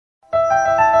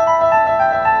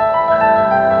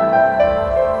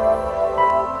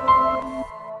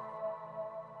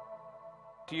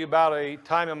about a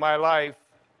time in my life.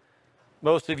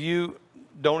 Most of you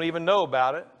don't even know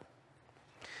about it.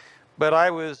 But I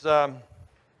was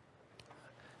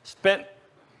spent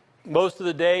most of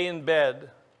the day in bed.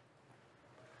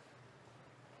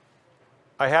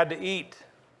 I had to eat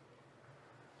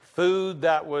food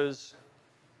that was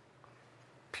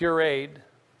pureed.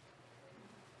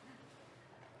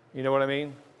 You know what I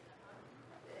mean?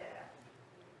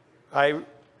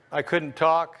 I couldn't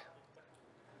talk.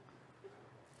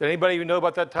 Did anybody even know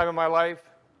about that time in my life?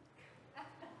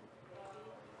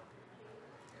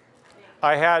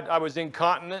 I was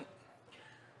incontinent.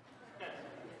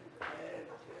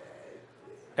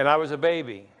 And I was a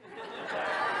baby.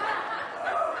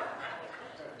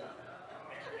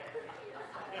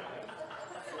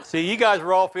 See, you guys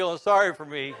were all feeling sorry for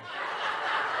me.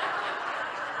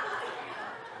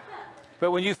 But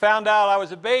when you found out I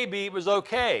was a baby, it was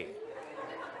okay.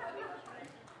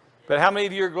 But how many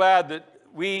of you are glad that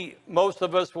most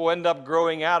of us will end up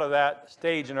growing out of that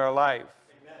stage in our life?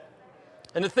 Amen.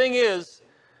 And the thing is,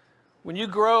 when you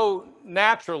grow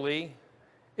naturally,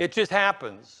 it just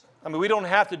happens. I mean, we don't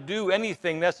have to do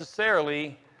anything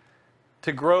necessarily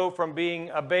to grow from being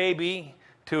a baby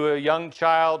to a young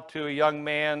child to a young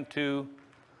man to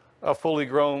a fully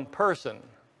grown person.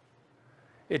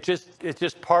 It's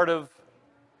just part of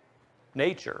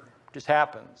nature. It just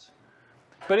happens.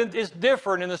 But it's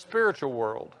different in the spiritual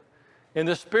world. In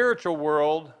the spiritual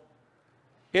world,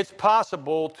 it's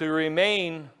possible to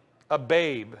remain a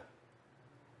babe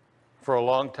for a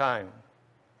long time.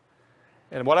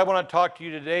 And what I want to talk to you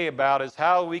today about is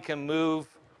how we can move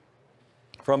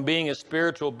from being a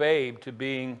spiritual babe to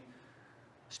being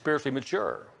spiritually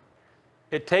mature.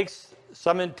 It takes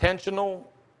some intentional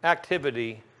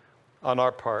activity on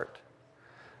our part.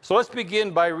 So let's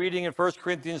begin by reading in 1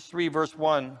 Corinthians 3, verse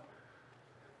 1.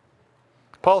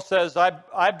 Paul says,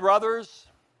 I, brothers,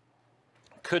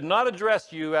 could not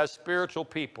address you as spiritual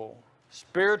people.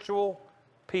 Spiritual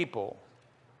people.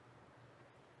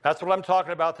 That's what I'm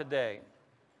talking about today.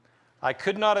 I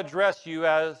could not address you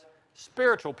as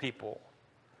spiritual people,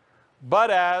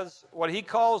 but as what he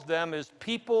calls them is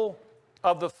people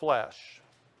of the flesh.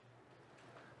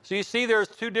 So you see there's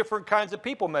two different kinds of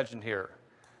people mentioned here.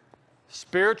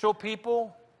 Spiritual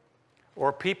people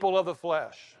or people of the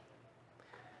flesh.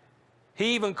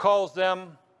 He even calls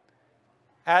them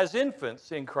as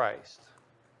infants in Christ.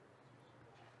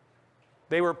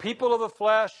 They were people of the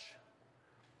flesh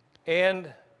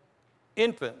and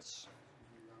infants.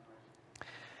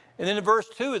 And then in verse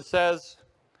 2 it says,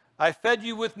 I fed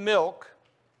you with milk,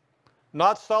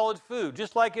 not solid food.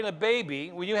 Just like in a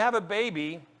baby, when you have a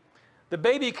baby, the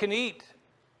baby can eat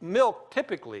milk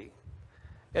typically.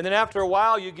 And then after a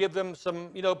while you give them some,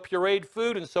 pureed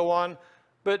food and so on.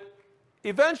 But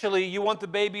eventually you want the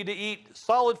baby to eat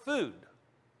solid food.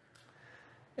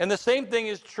 And the same thing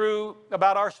is true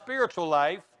about our spiritual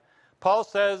life. Paul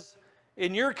says,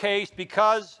 in your case,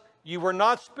 because you were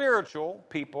not spiritual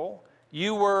people,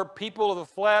 you were people of the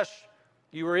flesh,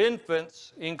 you were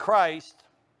infants in Christ,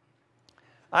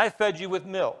 I fed you with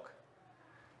milk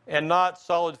and not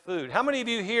solid food. How many of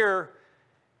you here,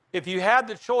 if you had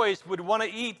the choice, would want to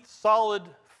eat solid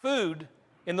food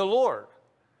in the Lord?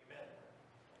 Amen.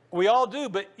 We all do,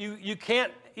 but you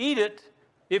can't eat it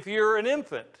if you're an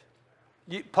infant.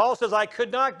 Paul says, I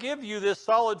could not give you this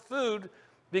solid food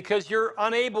because you're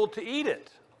unable to eat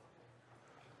it.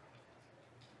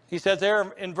 He says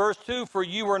there in verse 2, for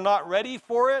you were not ready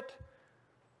for it.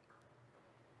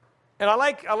 And I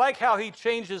like how he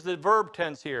changes the verb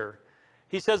tense here.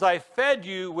 He says, I fed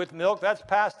you with milk. That's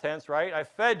past tense, right? I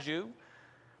fed you.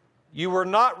 You were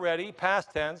not ready,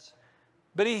 past tense.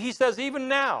 But he says, even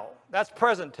now, that's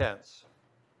present tense.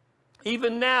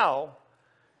 Even now,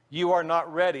 you are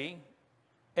not ready.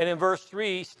 And in verse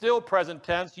 3, still present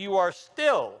tense, you are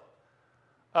still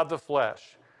of the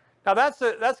flesh. Now that's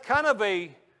kind of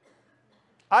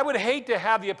I would hate to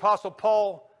have the Apostle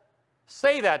Paul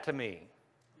say that to me.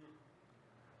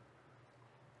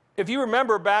 If you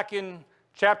remember back in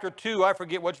chapter 2, I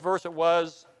forget which verse it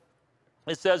was,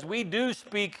 it says, we do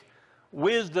speak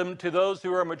wisdom to those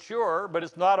who are mature, but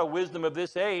it's not a wisdom of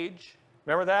this age.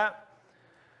 Remember that?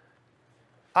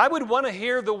 I would want to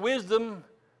hear the wisdom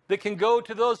that can go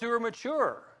to those who are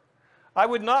mature. I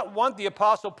would not want the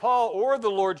Apostle Paul or the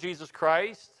Lord Jesus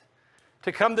Christ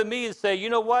to come to me and say, you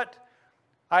know what?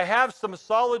 I have some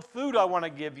solid food I want to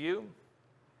give you,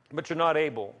 but you're not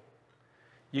able.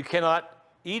 You cannot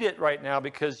eat it right now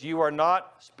because you are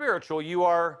not spiritual. You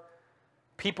are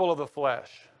people of the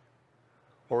flesh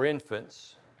or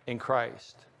infants in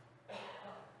Christ.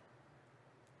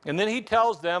 And then he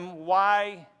tells them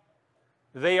why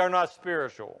they are not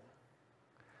spiritual.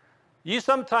 You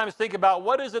sometimes think about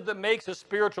what is it that makes a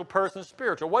spiritual person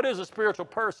spiritual? What is a spiritual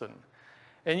person?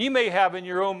 And you may have in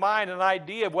your own mind an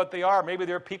idea of what they are. Maybe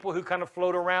they're people who kind of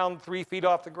float around 3 feet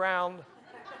off the ground.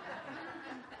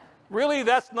 Really,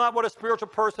 that's not what a spiritual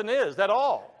person is at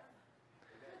all.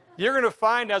 You're going to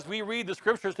find as we read the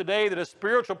scriptures today that a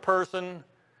spiritual person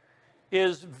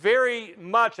is very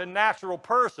much a natural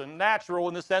person, natural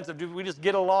in the sense of we just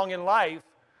get along in life,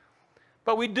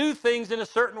 but we do things in a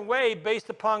certain way based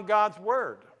upon God's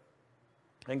word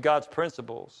and God's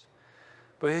principles.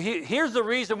 But here's the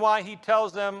reason why he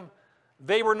tells them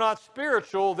they were not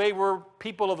spiritual, they were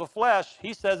people of the flesh.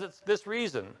 He says it's this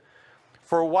reason.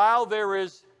 For while there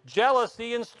is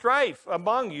jealousy and strife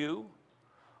among you,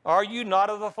 are you not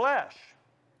of the flesh?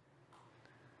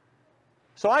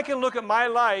 So I can look at my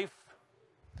life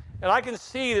and I can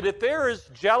see that if there is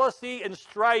jealousy and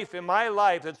strife in my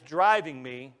life that's driving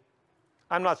me,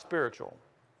 I'm not spiritual.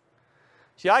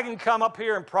 See, I can come up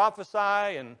here and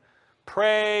prophesy and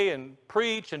pray and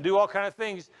preach and do all kinds of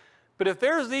things, but if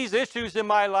there's these issues in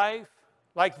my life,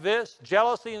 like this,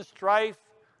 jealousy and strife,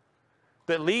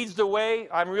 that leads the way,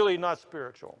 I'm really not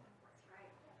spiritual.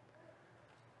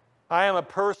 I am a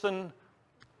person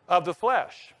of the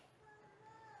flesh,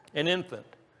 an infant.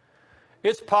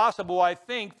 It's possible, I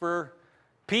think, for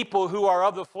people who are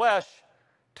of the flesh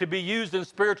to be used in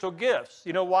spiritual gifts.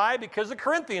 You know why? Because the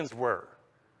Corinthians were.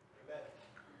 Amen.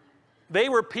 They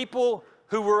were people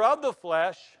who were of the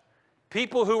flesh,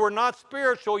 people who were not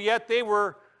spiritual, yet they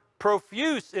were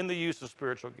profuse in the use of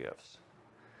spiritual gifts.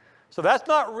 So that's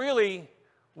not really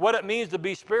what it means to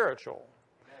be spiritual.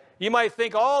 You might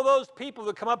think all those people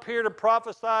that come up here to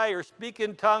prophesy or speak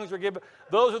in tongues or give,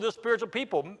 those are the spiritual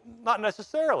people. Not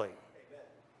necessarily. Amen.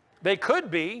 They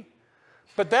could be,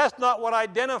 but that's not what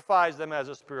identifies them as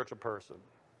a spiritual person.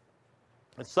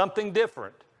 It's something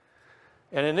different.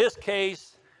 And in this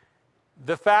case,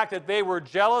 the fact that they were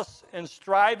jealous and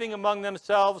striving among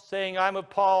themselves, saying, I'm of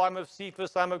Paul, I'm of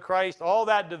Cephas, I'm of Christ, all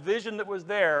that division that was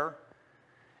there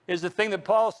is the thing that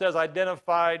Paul says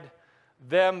identified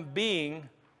them being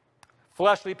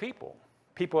fleshly people,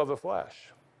 people of the flesh.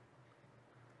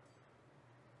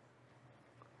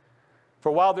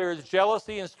 For while there is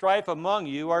jealousy and strife among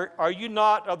you, are you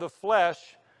not of the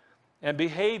flesh and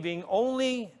behaving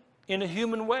only in a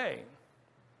human way?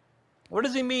 What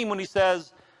does he mean when he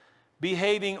says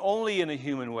behaving only in a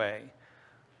human way?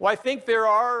 Well, I think there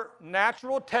are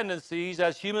natural tendencies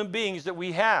as human beings that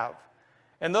we have.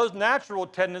 And those natural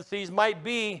tendencies might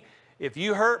be, if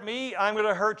you hurt me, I'm going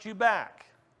to hurt you back.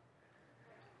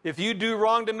 If you do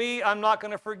wrong to me, I'm not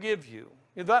going to forgive you.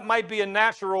 That might be a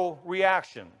natural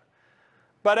reaction.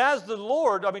 But as the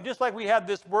Lord, I mean, just like we had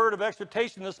this word of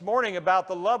exhortation this morning about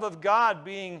the love of God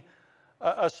being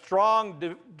a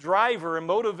strong driver and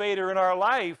motivator in our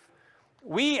life,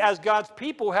 we as God's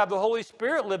people have the Holy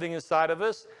Spirit living inside of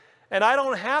us, and I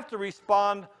don't have to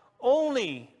respond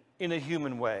only in a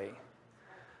human way.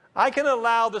 I can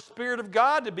allow the Spirit of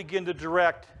God to begin to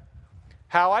direct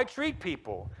how I treat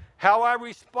people, how I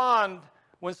respond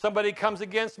when somebody comes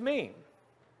against me.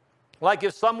 Like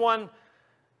if someone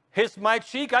hits my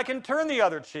cheek, I can turn the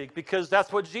other cheek because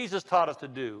that's what Jesus taught us to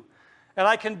do. And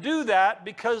I can do that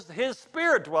because His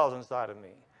Spirit dwells inside of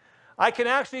me. I can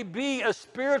actually be a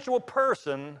spiritual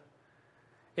person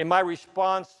in my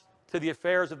response to the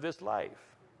affairs of this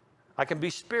life. I can be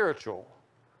spiritual.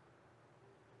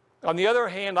 On the other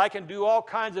hand, I can do all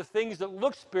kinds of things that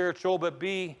look spiritual but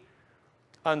be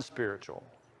unspiritual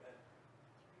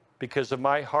because of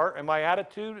my heart and my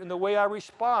attitude and the way I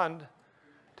respond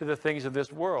to the things of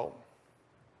this world.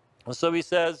 And so he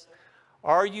says,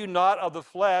 are you not of the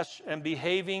flesh and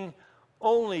behaving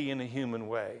only in a human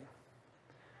way?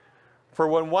 For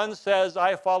when one says,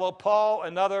 I follow Paul,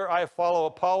 another, I follow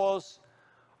Apollos,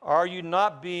 are you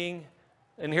not being,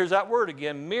 and here's that word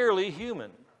again, merely human?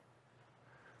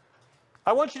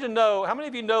 I want you to know, how many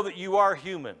of you know that you are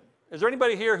human? Is there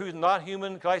anybody here who's not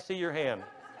human? Can I see your hand?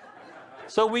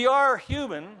 So we are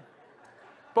human,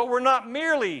 but we're not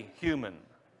merely human.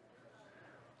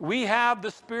 We have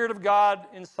the Spirit of God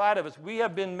inside of us. We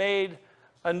have been made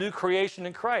a new creation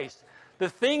in Christ. The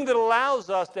thing that allows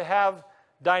us to have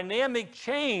dynamic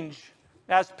change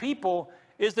as people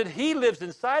is that He lives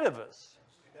inside of us.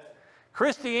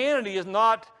 Christianity is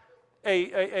not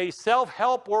a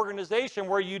self-help organization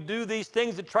where you do these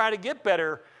things to try to get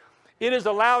better. It is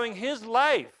allowing His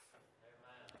life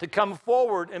to come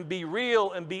forward and be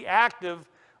real and be active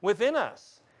within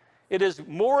us. It is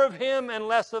more of Him and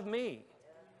less of me.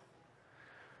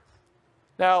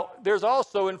 Now, there's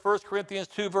also in 1 Corinthians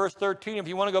 2, verse 13, if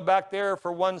you want to go back there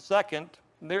for 1 second,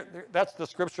 that's the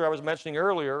scripture I was mentioning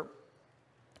earlier.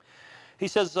 He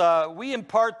says, we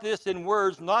impart this in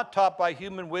words not taught by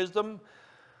human wisdom,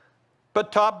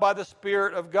 but taught by the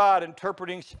Spirit of God,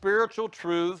 interpreting spiritual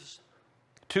truths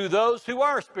to those who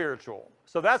are spiritual.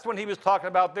 So that's when he was talking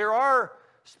about there are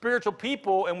spiritual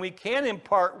people and we can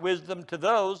impart wisdom to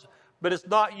those, but it's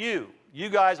not you. You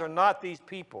guys are not these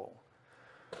people.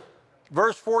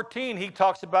 Verse 14, he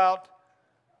talks about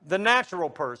the natural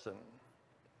person.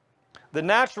 The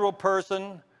natural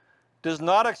person does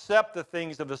not accept the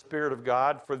things of the Spirit of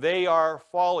God, for they are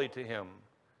folly to him.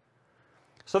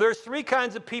 So there's three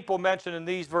kinds of people mentioned in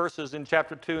these verses in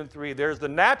chapter 2 and 3. There's the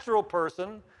natural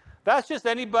person. That's just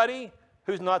anybody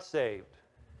who's not saved.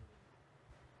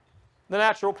 The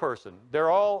natural person.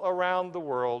 They're all around the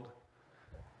world.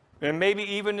 And maybe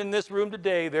even in this room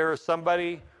today, there is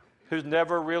somebody who's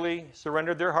never really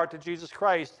surrendered their heart to Jesus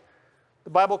Christ. The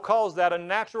Bible calls that a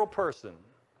natural person.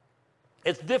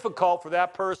 It's difficult for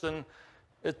that person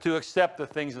to accept the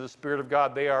things of the Spirit of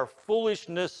God. They are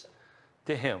foolishness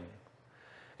to him.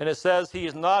 And it says he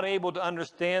is not able to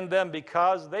understand them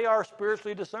because they are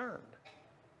spiritually discerned.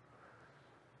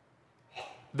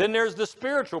 Then there's the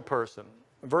spiritual person.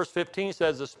 Verse 15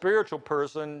 says the spiritual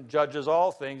person judges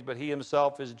all things, but he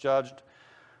himself is judged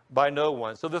by no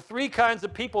one. So the three kinds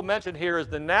of people mentioned here is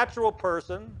the natural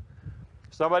person,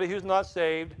 somebody who's not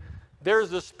saved. There's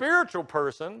the spiritual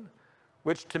person,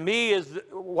 which to me is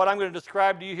what I'm going to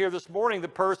describe to you here this morning, the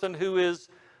person who is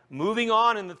moving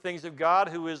on in the things of God,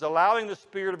 who is allowing the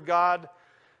Spirit of God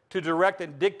to direct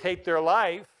and dictate their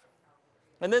life.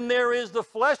 And then there is the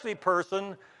fleshly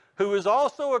person who is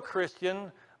also a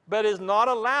Christian, but is not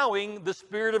allowing the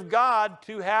Spirit of God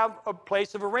to have a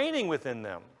place of reigning within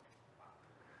them.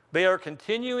 They are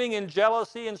continuing in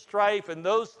jealousy and strife and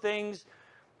those things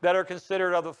that are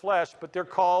considered of the flesh, but they're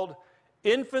called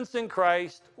infants in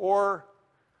Christ or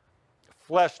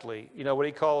fleshly, what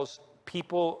he calls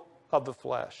people of the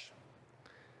flesh.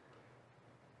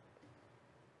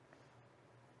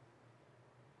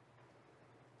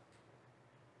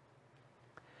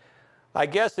 I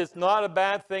guess it's not a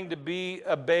bad thing to be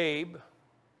a babe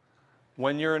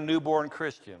when you're a newborn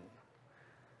Christian.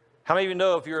 How many of you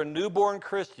know if you're a newborn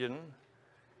Christian,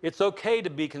 it's okay to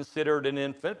be considered an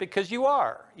infant because you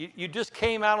are. You just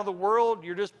came out of the world.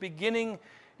 You're just beginning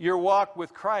your walk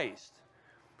with Christ.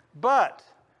 But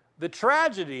the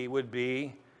tragedy would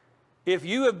be if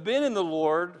you have been in the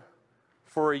Lord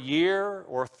for a year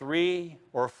or 3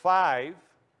 or 5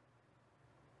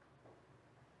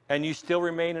 and you still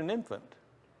remain an infant.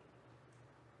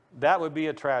 That would be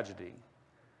a tragedy.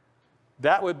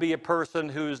 That would be a person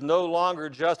who is no longer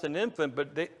just an infant,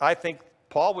 but I think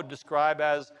Paul would describe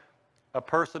as a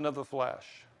person of the flesh.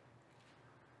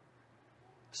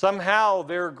 Somehow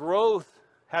their growth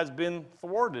has been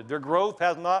thwarted. Their growth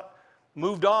has not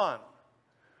moved on.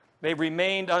 They've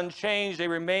remained unchanged. They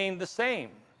remain the same.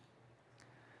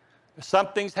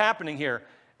 Something's happening here.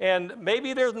 And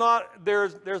maybe there's not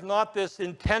this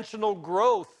intentional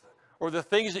growth or the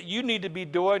things that you need to be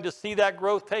doing to see that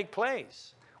growth take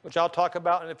place, which I'll talk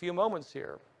about in a few moments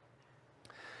here.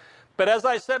 But as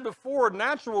I said before,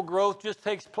 natural growth just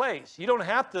takes place. You don't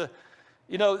have to,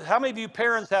 how many of you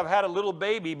parents have had a little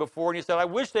baby before and you said, I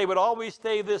wish they would always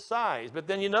stay this size. But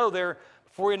then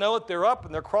before you know it, they're up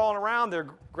and they're crawling around, they're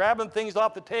grabbing things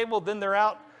off the table, then they're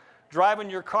out driving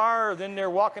your car, then they're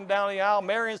walking down the aisle,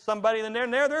 marrying somebody, and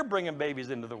they're bringing babies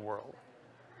into the world.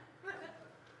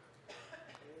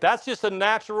 That's just a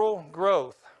natural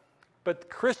growth. But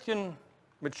Christian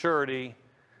maturity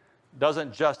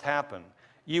doesn't just happen.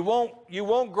 You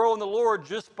won't grow in the Lord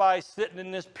just by sitting in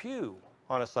this pew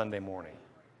on a Sunday morning.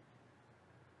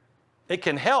 It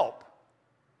can help.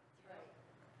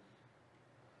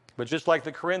 But just like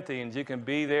the Corinthians, you can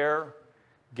be there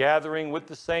gathering with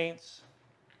the saints,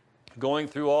 going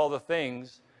through all the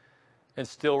things, and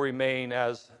still remain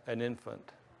as an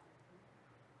infant.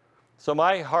 So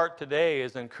my heart today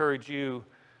is to encourage you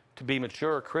to be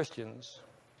mature Christians.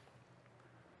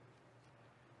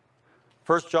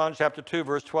 1 John chapter 2,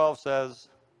 verse 12 says,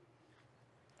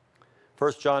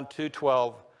 1 John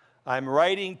 2:12, I'm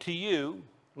writing to you,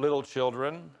 little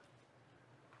children,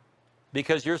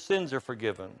 because your sins are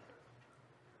forgiven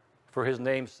for his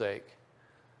name's sake.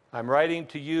 I'm writing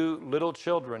to you, little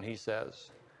children, he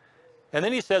says. And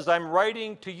then he says, I'm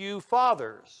writing to you,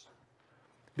 fathers,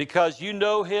 because you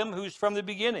know him who's from the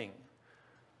beginning.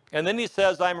 And then he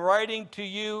says, I'm writing to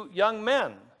you, young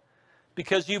men,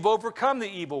 because you've overcome the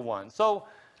evil one. So,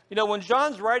 when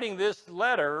John's writing this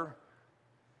letter,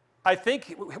 I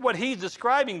think what he's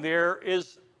describing there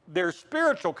is their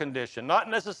spiritual condition, not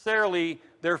necessarily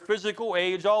their physical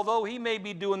age, although he may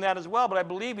be doing that as well. But I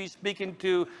believe he's speaking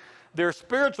to their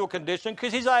spiritual condition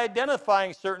because he's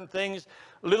identifying certain things.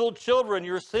 Little children,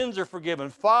 your sins are forgiven.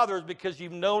 Fathers, because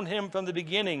you've known him from the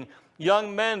beginning.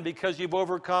 Young men, because you've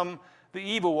overcome the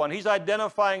evil one. He's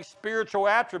identifying spiritual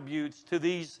attributes to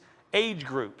these age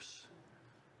groups.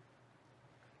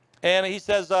 And he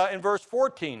says in verse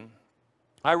 14,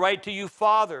 I write to you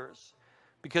fathers,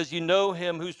 because you know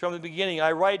him who's from the beginning.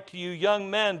 I write to you young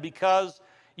men, because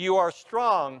you are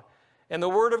strong, and the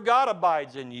word of God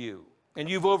abides in you, and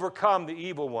you've overcome the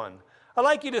evil one. I'd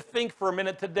like you to think for a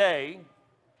minute today.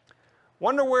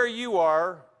 Wonder where you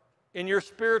are in your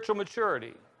spiritual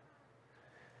maturity.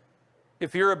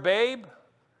 If you're a babe,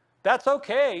 that's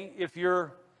okay if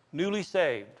you're newly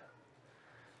saved.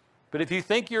 But if you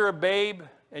think you're a babe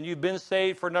and you've been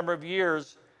saved for a number of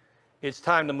years, it's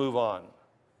time to move on.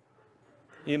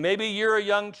 Maybe you're a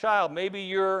young child. Maybe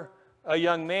you're a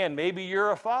young man. Maybe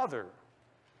you're a father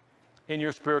in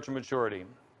your spiritual maturity.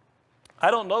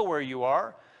 I don't know where you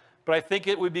are, but I think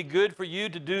it would be good for you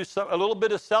to do a little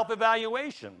bit of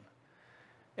self-evaluation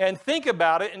and think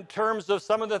about it in terms of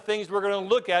some of the things we're going to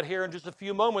look at here in just a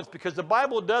few moments, because the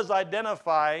Bible does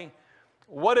identify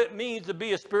what it means to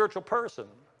be a spiritual person.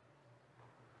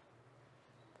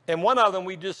 And one of them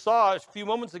we just saw a few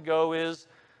moments ago is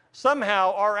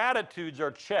somehow our attitudes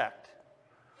are checked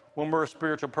when we're a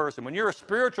spiritual person. When you're a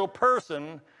spiritual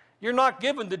person, you're not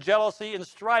given to jealousy and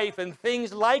strife and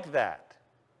things like that.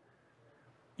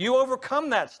 You overcome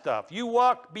that stuff. You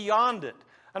walk beyond it.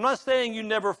 I'm not saying you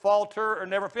never falter or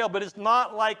never fail, but it's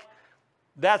not like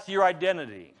that's your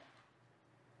identity.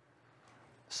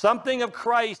 Something of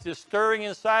Christ is stirring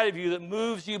inside of you that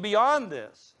moves you beyond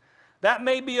this. That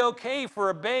may be okay for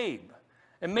a babe.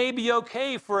 It may be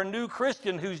okay for a new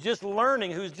Christian who's just learning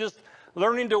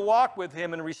to walk with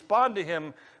him and respond to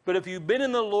him. But if you've been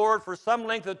in the Lord for some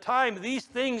length of time, these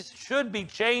things should be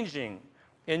changing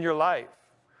in your life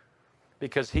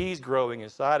because he's growing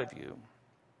inside of you.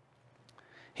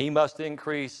 He must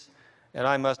increase and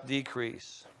I must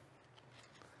decrease.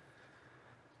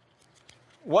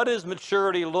 What does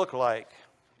maturity look like?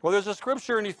 Well, there's a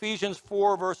scripture in Ephesians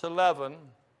 4, verse 11,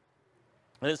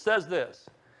 and it says this.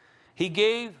 He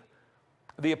gave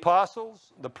the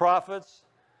apostles, the prophets,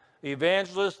 the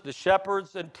evangelists, the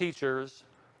shepherds, and teachers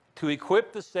to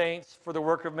equip the saints for the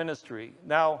work of ministry.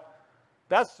 Now,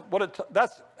 that's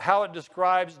how it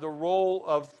describes the role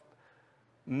of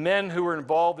men who are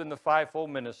involved in the fivefold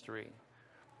ministry.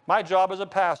 My job as a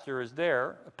pastor,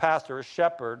 a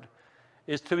shepherd,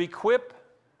 is to equip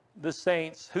the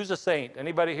saints. Who's a saint?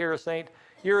 Anybody here a saint?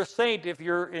 You're a saint if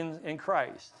you're in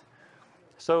Christ.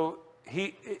 So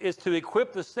he is to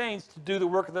equip the saints to do the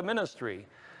work of the ministry.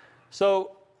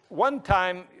 So one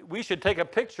time we should take a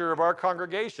picture of our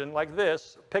congregation like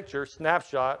this, picture,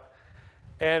 snapshot,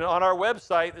 and on our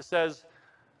website it says,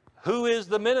 who is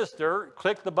the minister?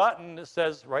 Click the button that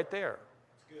says right there.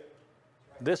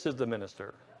 This is the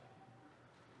minister.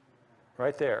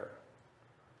 Right there.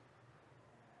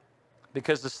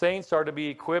 Because the saints are to be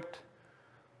equipped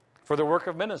for the work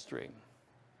of ministry.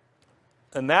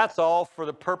 And that's all for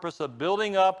the purpose of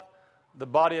building up the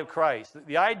body of Christ.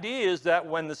 The idea is that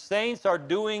when the saints are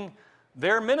doing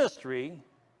their ministry,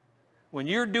 when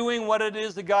you're doing what it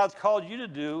is that God's called you to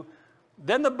do,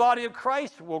 then the body of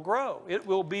Christ will grow. It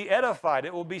will be edified.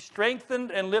 It will be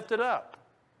strengthened and lifted up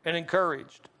and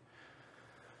encouraged.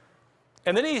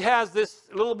 And then he has this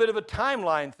little bit of a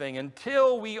timeline thing.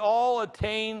 Until we all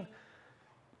attain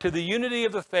to the unity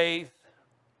of the faith,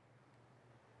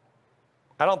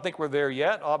 I don't think we're there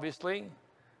yet, obviously,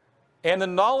 and the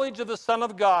knowledge of the Son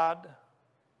of God.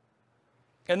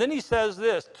 And then he says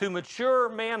this, to mature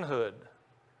manhood.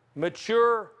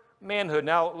 Mature manhood.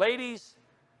 Now, ladies,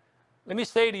 let me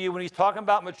say to you, when he's talking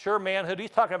about mature manhood,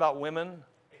 he's talking about women.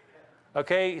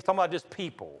 Okay? He's talking about just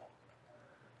people.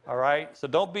 All right? So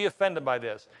don't be offended by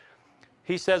this.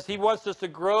 He says he wants us to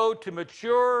grow to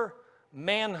mature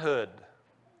manhood.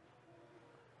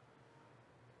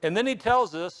 And then he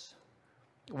tells us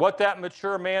what that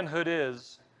mature manhood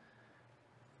is,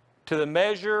 to the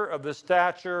measure of the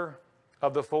stature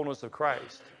of the fullness of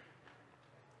Christ.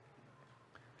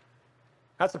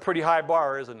 That's a pretty high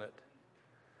bar, isn't it?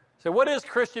 So what is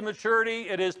Christian maturity?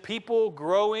 It is people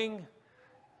growing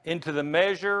into the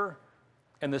measure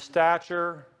and the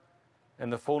stature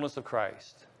and the fullness of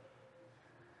Christ.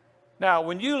 Now,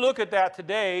 when you look at that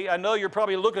today, I know you're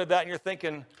probably looking at that and you're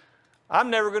thinking, I'm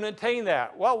never going to attain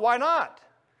that. Well, why not?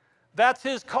 That's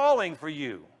his calling for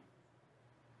you.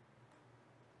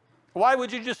 Why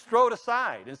would you just throw it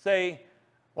aside and say,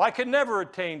 well, I could never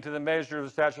attain to the measure of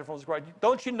the stature of the fullness of Christ?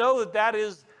 Don't you know that that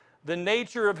is the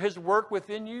nature of his work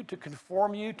within you, to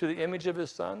conform you to the image of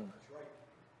his Son?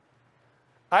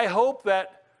 I hope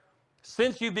that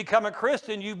since you become a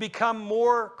Christian, you become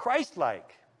more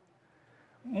Christ-like,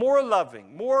 more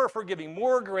loving, more forgiving,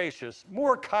 more gracious,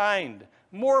 more kind,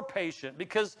 more patient,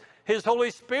 because His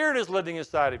Holy Spirit is living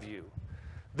inside of you.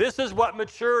 This is what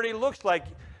maturity looks like.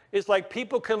 It's like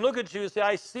people can look at you and say,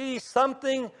 I see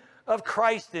something of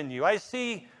Christ in you. I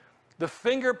see the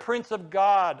fingerprints of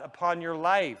God upon your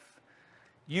life.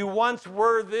 You once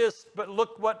were this, but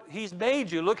look what He's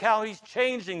made you. Look how He's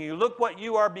changing you. Look what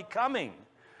you are becoming.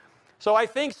 So I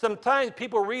think sometimes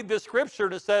people read this scripture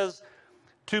and it says,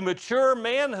 to mature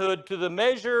manhood, to the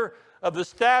measure of the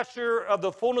stature of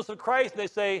the fullness of Christ, and they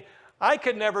say, I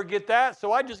could never get that,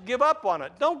 so I just give up on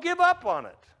it. Don't give up on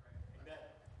it. Amen.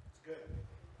 It's good.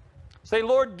 Say,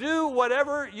 Lord, do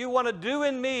whatever you want to do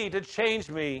in me to change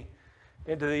me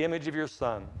into the image of your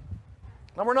Son.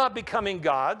 Now, we're not becoming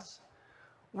gods.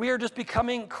 We are just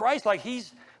becoming Christ-like.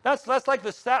 That's like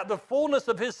the fullness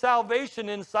of His salvation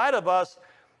inside of us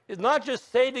is not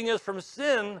just saving us from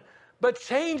sin, but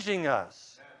changing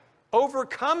us,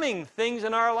 overcoming things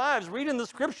in our lives. Read in the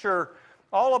scripture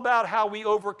all about how we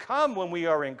overcome when we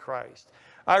are in Christ.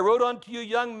 I wrote unto you,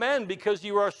 young men, because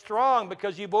you are strong,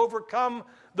 because you've overcome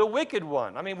the wicked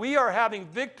one. I mean, we are having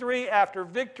victory after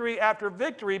victory after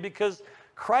victory because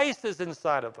Christ is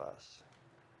inside of us.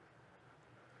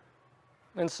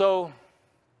 And so,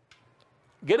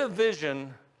 get a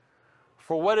vision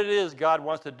for what it is God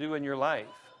wants to do in your life.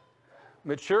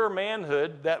 Mature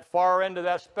manhood, that far end of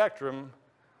that spectrum,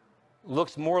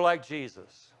 looks more like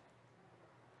Jesus.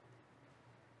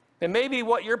 And maybe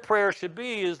what your prayer should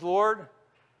be is, Lord,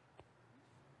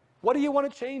 what do you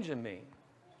want to change in me?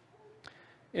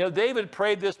 You know, David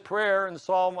prayed this prayer in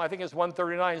Psalm, I think it's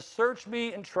 139, search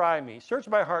me and try me. Search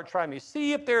my heart, try me.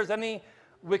 See if there's any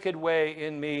wicked way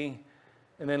in me,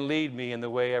 and then lead me in the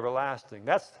way everlasting.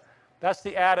 That's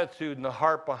the attitude and the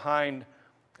heart behind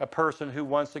a person who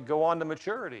wants to go on to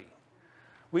maturity.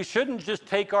 We shouldn't just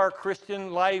take our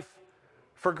Christian life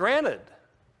for granted.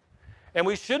 And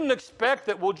we shouldn't expect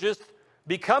that we'll just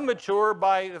become mature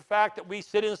by the fact that we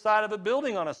sit inside of a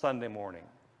building on a Sunday morning.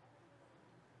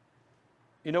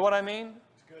 You know what I mean?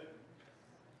 It's good.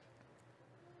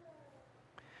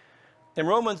 In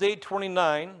Romans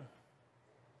 8:29,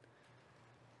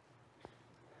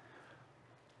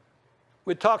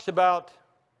 it talks about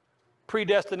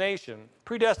predestination.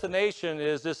 Predestination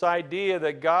is this idea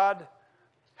that God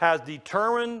has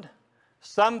determined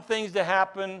some things to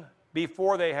happen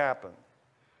before they happen.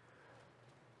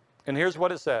 And here's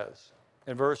what it says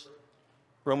in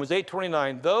Romans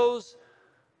 8:29, those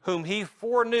whom He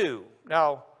foreknew.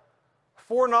 Now,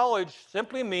 foreknowledge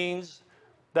simply means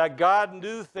that God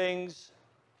knew things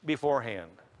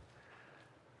beforehand.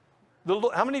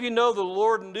 How many of you know the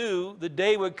Lord knew the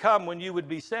day would come when you would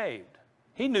be saved?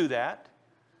 He knew that.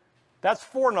 That's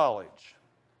foreknowledge.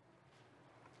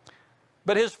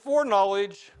 But His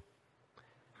foreknowledge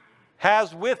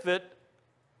has with it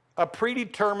a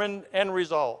predetermined end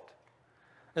result.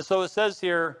 And so it says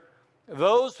here,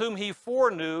 those whom He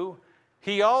foreknew,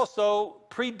 He also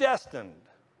predestined.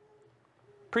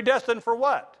 Predestined for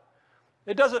what?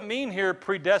 It doesn't mean here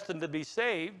predestined to be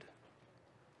saved.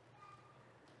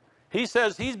 He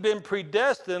says He's been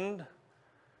predestined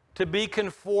to be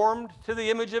conformed to the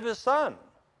image of His Son.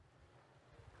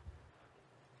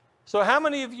 So how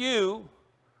many of you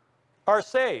are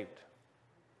saved?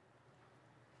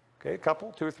 Okay, a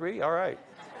couple, two or three, all right.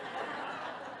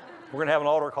 We're going to have an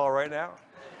altar call right now.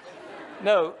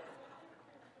 No,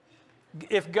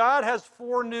 if God has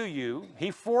foreknew you,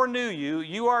 He foreknew you,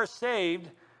 you are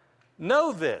saved,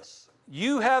 know this,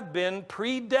 you have been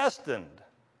predestined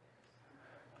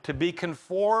to be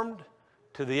conformed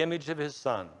to the image of His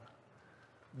Son.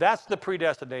 That's the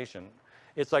predestination.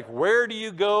 It's like, where do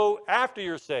you go after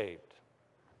you're saved?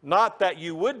 Not that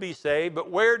you would be saved,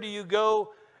 but where do you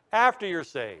go after you're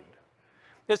saved?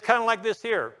 It's kind of like this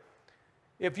here.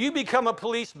 If you become a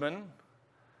policeman,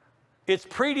 it's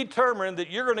predetermined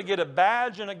that you're going to get a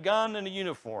badge and a gun and a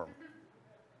uniform.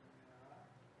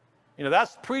 You know,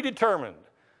 that's predetermined.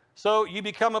 So you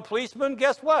become a policeman,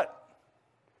 guess what?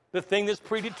 The thing that's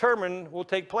predetermined will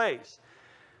take place.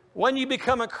 When you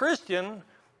become a Christian,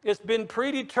 it's been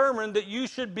predetermined that you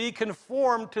should be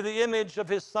conformed to the image of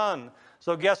His Son.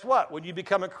 So guess what? When you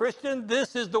become a Christian,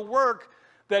 this is the work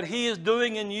that He is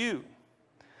doing in you.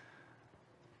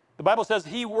 The Bible says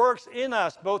He works in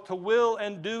us both to will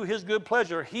and do His good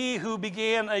pleasure. He who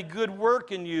began a good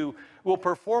work in you will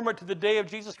perform it to the day of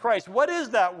Jesus Christ. What is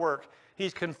that work?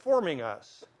 He's conforming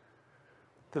us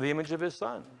to the image of His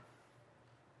Son.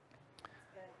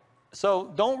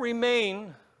 So don't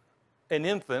remain an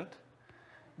infant.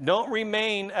 Don't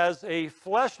remain as a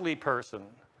fleshly person.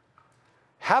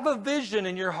 Have a vision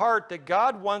in your heart that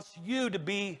God wants you to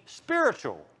be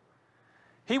spiritual.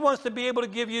 He wants to be able to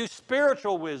give you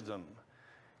spiritual wisdom.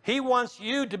 He wants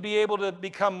you to be able to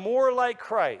become more like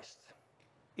Christ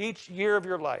each year of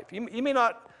your life. You may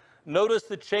not notice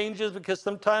the changes because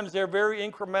sometimes they're very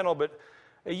incremental, but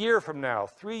a year from now,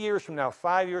 3 years from now,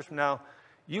 5 years from now,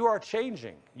 you are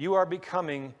changing. You are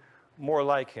becoming more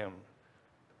like Him.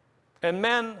 And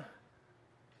men,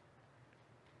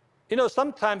 you know,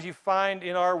 sometimes you find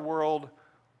in our world,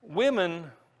 women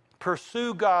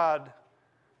pursue God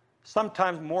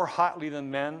sometimes more hotly than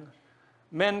men.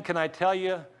 Men, can I tell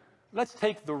you, let's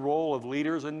take the role of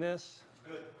leaders in this.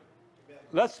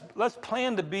 Let's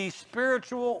plan to be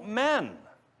spiritual men.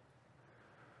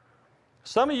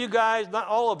 Some of you guys, not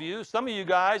all of you, some of you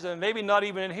guys, and maybe not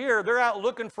even in here, they're out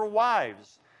looking for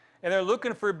wives. And they're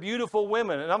looking for beautiful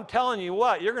women. And I'm telling you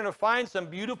what, you're going to find some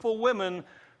beautiful women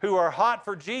who are hot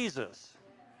for Jesus.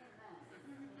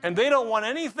 And they don't want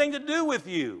anything to do with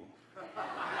you.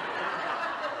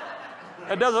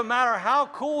 It doesn't matter how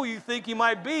cool you think you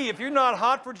might be if you're not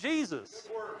hot for Jesus.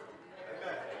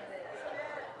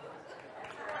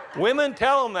 Women,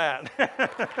 tell them that.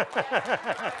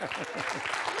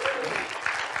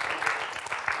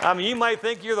 I mean, you might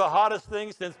think you're the hottest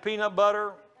thing since peanut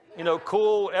butter. You know,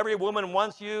 cool, every woman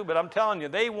wants you, but I'm telling you,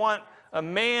 they want a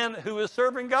man who is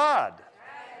serving God.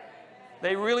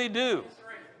 They really do.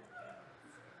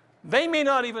 They may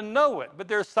not even know it, but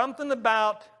there's something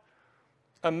about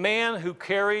a man who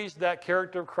carries that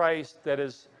character of Christ that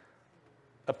is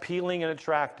appealing and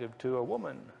attractive to a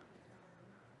woman.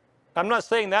 I'm not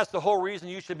saying that's the whole reason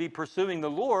you should be pursuing the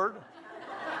Lord.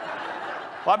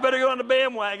 Well, I better go on the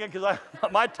bandwagon because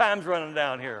my time's running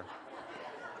down here.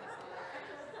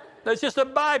 That's just a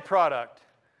byproduct.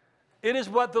 It is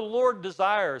what the Lord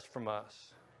desires from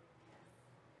us.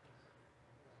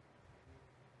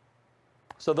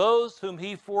 So those whom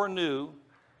He foreknew,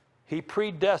 He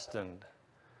predestined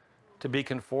to be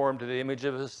conformed to the image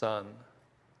of His Son.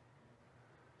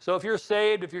 So if you're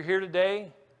saved, if you're here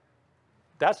today,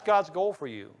 that's God's goal for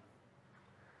you.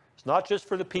 It's not just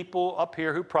for the people up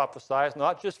here who prophesy. It's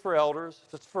not just for elders.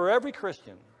 It's for every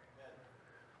Christian.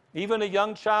 Even a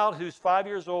young child who's 5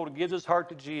 years old and gives his heart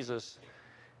to Jesus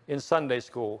in Sunday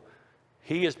school,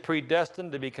 he is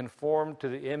predestined to be conformed to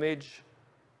the image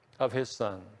of His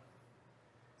Son,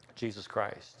 Jesus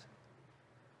Christ,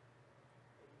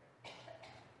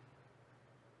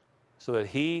 so that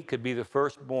he could be the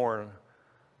firstborn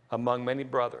among many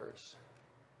brothers.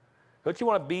 Don't you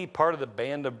want to be part of the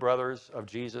band of brothers of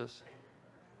Jesus?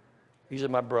 These are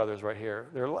my brothers right here.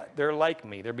 They're like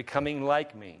me. They're becoming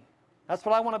like me. That's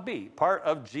what I want to be, part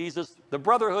of Jesus, the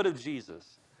brotherhood of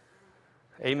Jesus.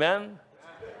 Amen?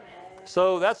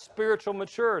 So that's spiritual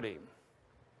maturity.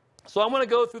 So I want to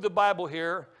go through the Bible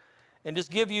here and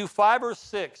just give you 5 or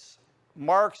 6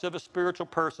 marks of a spiritual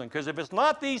person. Because if it's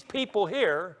not these people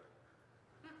here,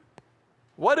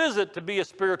 what is it to be a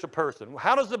spiritual person?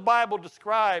 How does the Bible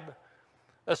describe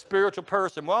a spiritual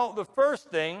person? Well, the first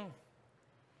thing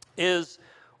is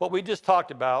what we just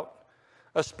talked about.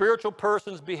 A spiritual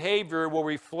person's behavior will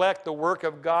reflect the work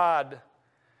of God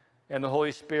and the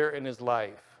Holy Spirit in his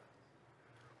life.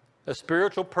 A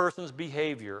spiritual person's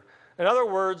behavior. In other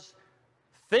words,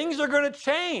 things are going to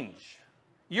change.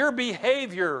 Your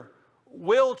behavior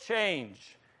will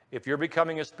change if you're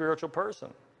becoming a spiritual person.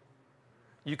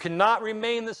 You cannot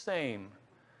remain the same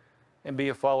and be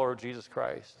a follower of Jesus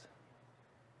Christ.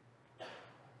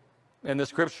 And the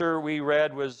scripture we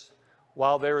read was,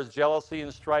 while there is jealousy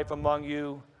and strife among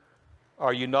you,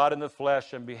 are you not in the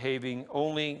flesh and behaving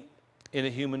only in a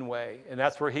human way? And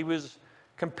that's where he was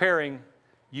comparing,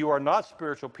 you are not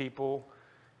spiritual people,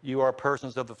 you are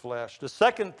persons of the flesh. The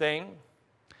second thing,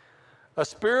 a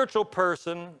spiritual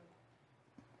person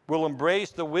will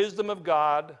embrace the wisdom of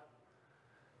God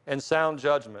and sound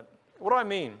judgment. What do I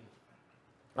mean?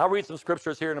 I'll read some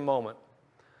scriptures here in a moment.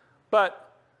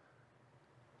 But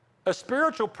a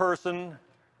spiritual person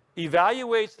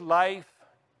evaluates life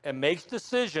and makes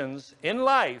decisions in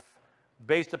life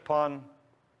based upon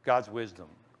God's wisdom.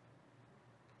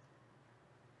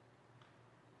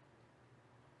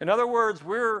 In other words,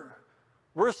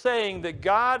 we're saying that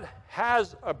God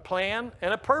has a plan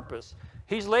and a purpose.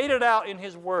 He's laid it out in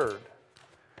His Word.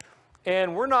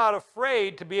 And we're not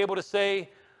afraid to be able to say,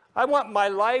 I want my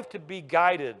life to be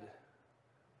guided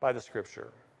by the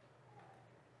Scripture.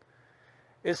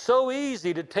 It's so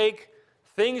easy to take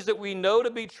things that we know to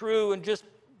be true and just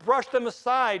brush them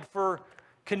aside for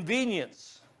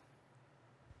convenience.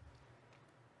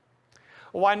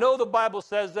 Well, I know the Bible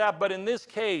says that, but in this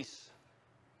case,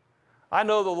 I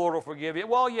know the Lord will forgive you.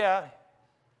 Well, yeah.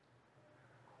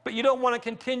 But you don't want to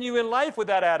continue in life with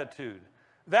that attitude.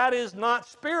 That is not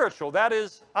spiritual. That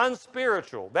is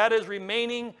unspiritual. That is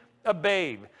remaining a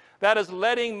babe. That is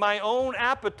letting my own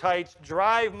appetites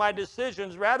drive my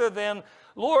decisions rather than,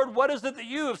 Lord, what is it that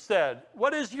you have said?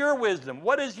 What is your wisdom?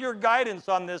 What is your guidance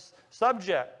on this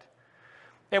subject?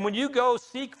 And when you go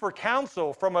seek for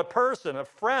counsel from a person, a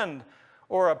friend,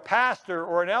 or a pastor,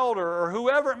 or an elder, or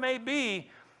whoever it may be,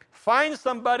 find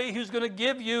somebody who's going to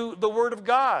give you the Word of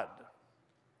God.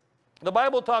 The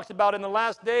Bible talks about in the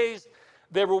last days,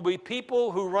 there will be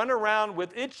people who run around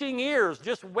with itching ears,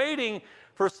 just waiting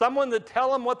for someone to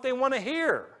tell them what they want to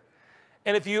hear.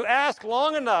 And if you ask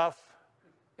long enough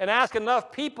and ask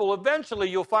enough people, eventually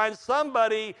you'll find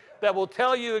somebody that will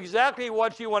tell you exactly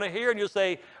what you want to hear, and you'll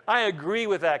say, I agree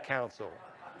with that counsel.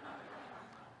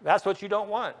 That's what you don't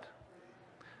want.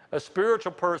 A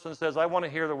spiritual person says, I want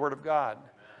to hear the Word of God.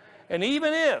 And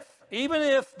even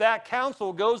if that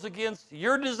counsel goes against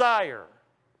your desire,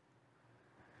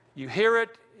 you hear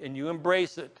it and you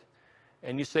embrace it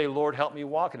and you say, Lord, help me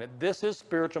walk in it. This is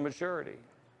spiritual maturity.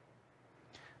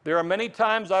 There are many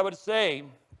times, I would say,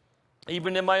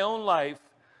 even in my own life,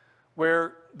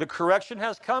 where the correction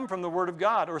has come from the Word of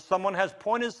God, or someone has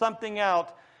pointed something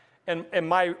out, and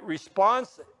my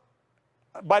response,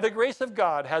 by the grace of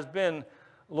God, has been,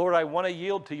 Lord, I want to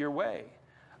yield to your way.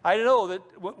 I know that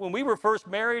when we were first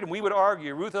married and we would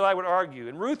argue, Ruth and I would argue,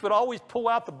 and Ruth would always pull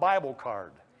out the Bible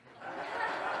card.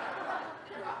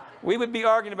 We would be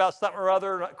arguing about something or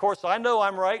other, and of course, I know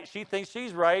I'm right, she thinks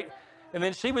she's right, and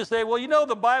then she would say, well, you know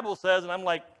the Bible says, and I'm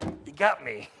like, you got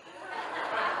me.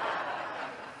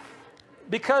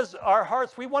 Because our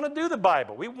hearts, we want to do the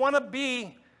Bible. We want to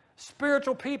be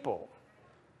spiritual people.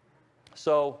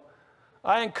 So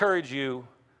I encourage you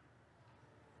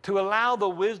to allow the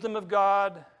wisdom of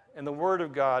God and the Word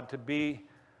of God to be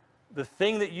the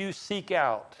thing that you seek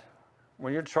out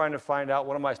when you're trying to find out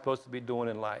what am I supposed to be doing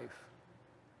in life.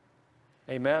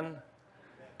 Amen?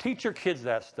 Teach your kids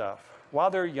that stuff while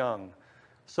they're young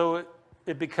so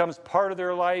it becomes part of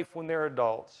their life when they're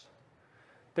adults.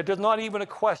 That there's not even a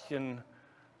question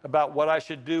about what I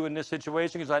should do in this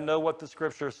situation because I know what the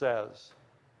Scripture says.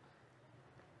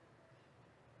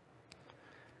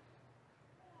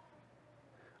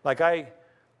 Like I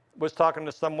was talking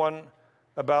to someone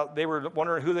about, they were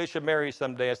wondering who they should marry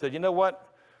someday. I said, you know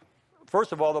what?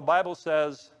 First of all, the Bible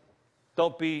says,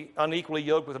 don't be unequally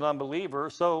yoked with an unbeliever.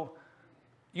 So,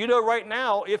 you know right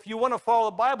now, if you want to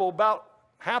follow the Bible, about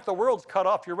half the world's cut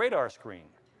off your radar screen.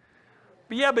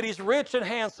 But yeah, but he's rich and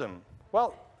handsome.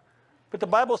 Well, but the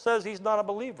Bible says he's not a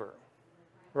believer,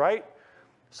 right?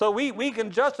 So we can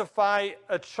justify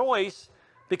a choice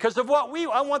because of what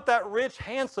I want that rich,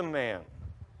 handsome man.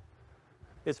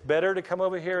 It's better to come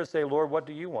over here and say, Lord, what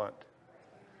do you want?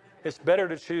 It's better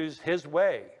to choose his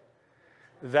way.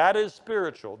 That is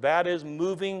spiritual. That is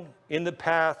moving in the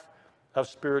path of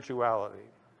spirituality.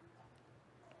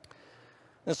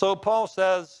 And so Paul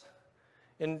says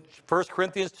in 1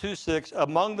 Corinthians 2:6,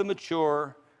 among the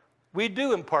mature, we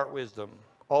do impart wisdom,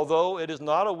 although it is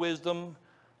not a wisdom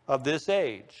of this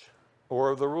age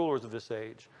or of the rulers of this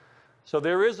age. So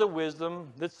there is a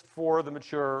wisdom that's for the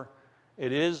mature.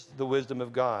 It is the wisdom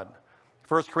of God.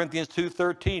 1 Corinthians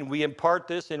 2:13, we impart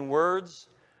this in words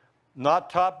not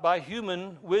taught by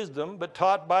human wisdom, but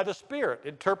taught by the Spirit,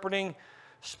 interpreting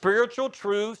spiritual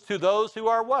truths to those who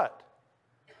are what?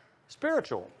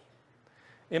 Spiritual.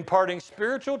 Imparting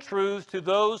spiritual truths to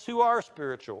those who are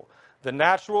spiritual. The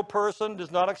natural person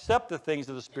does not accept the things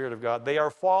of the Spirit of God. They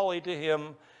are folly to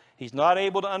him. He's not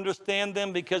able to understand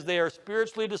them because they are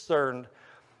spiritually discerned.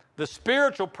 The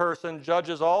spiritual person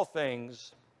judges all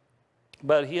things,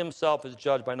 but he himself is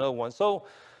judged by no one. So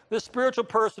this spiritual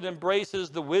person embraces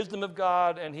the wisdom of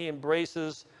God and he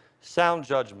embraces sound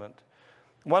judgment.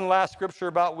 One last scripture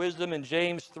about wisdom in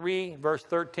James 3, verse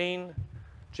 13.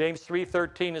 James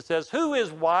 3:13, it says, who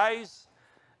is wise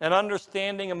and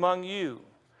understanding among you?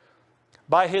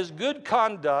 By his good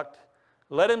conduct,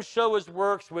 let him show his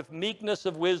works with meekness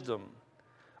of wisdom.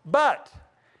 But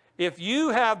if you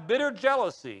have bitter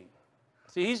jealousy,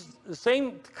 see, he's the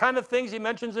same kind of things he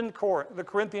mentions in the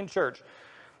Corinthian church.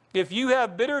 If you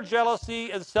have bitter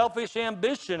jealousy and selfish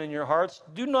ambition in your hearts,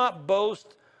 do not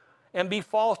boast and be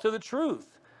false to the truth.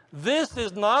 This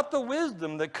is not the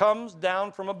wisdom that comes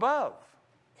down from above.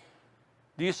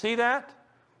 Do you see that?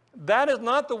 That is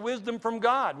not the wisdom from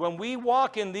God. When we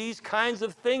walk in these kinds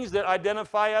of things that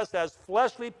identify us as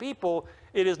fleshly people,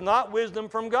 it is not wisdom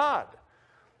from God.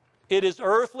 It is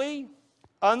earthly,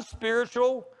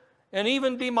 unspiritual, and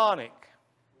even demonic.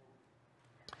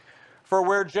 For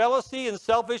where jealousy and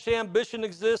selfish ambition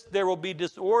exist, there will be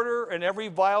disorder and every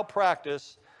vile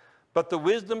practice. But the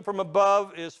wisdom from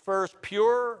above is first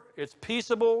pure, it's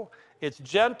peaceable, it's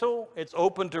gentle, it's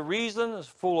open to reason, it's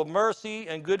full of mercy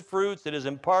and good fruits, it is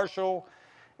impartial,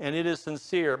 and it is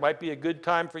sincere. It might be a good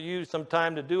time for you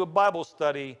sometime to do a Bible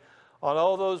study on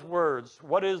all those words.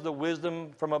 What does the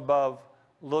wisdom from above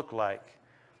look like?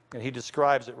 And he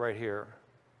describes it right here.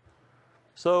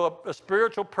 So a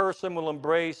spiritual person will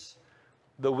embrace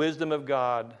the wisdom of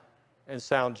God and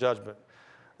sound judgment.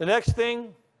 The next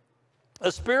thing,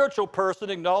 a spiritual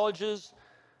person acknowledges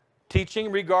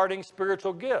teaching regarding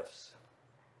spiritual gifts.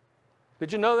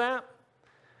 Did you know that?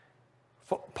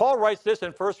 Paul writes this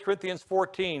in 1 Corinthians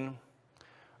 14,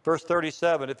 verse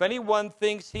 37. If anyone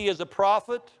thinks he is a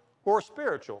prophet or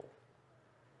spiritual,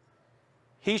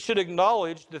 he should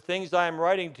acknowledge the things I am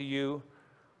writing to you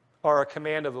are a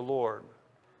command of the Lord.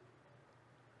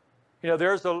 You know,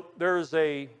 there's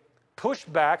a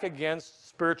pushback against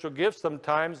spiritual gifts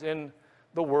sometimes in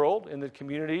the world, in the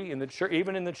community, in the church,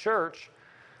 even in the church.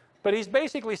 But he's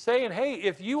basically saying, hey,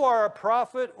 if you are a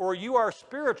prophet or you are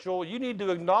spiritual, you need to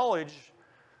acknowledge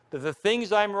that the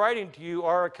things I'm writing to you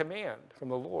are a command from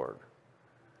the Lord.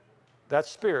 That's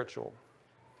spiritual.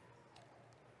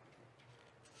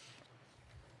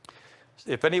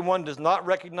 If anyone does not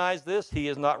recognize this, he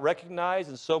is not recognized,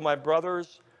 and so my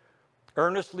brothers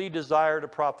earnestly desire to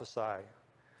prophesy.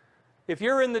 If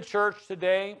you're in the church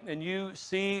today and you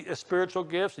see a spiritual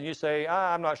gifts and you say,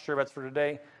 I'm not sure that's for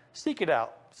today, seek it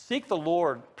out. Seek the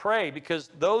Lord. Pray, because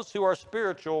those who are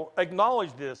spiritual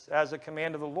acknowledge this as a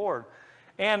command of the Lord.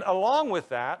 And along with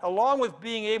that, along with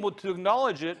being able to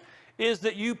acknowledge it, is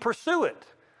that you pursue it.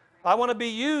 I want to be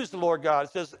used, Lord God.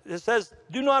 It says,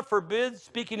 do not forbid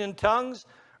speaking in tongues,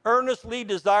 earnestly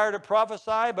desire to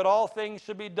prophesy, but all things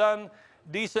should be done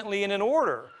decently and in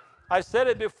order. I said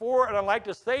it before, and I'd like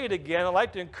to say it again. I'd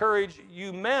like to encourage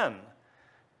you men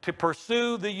to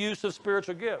pursue the use of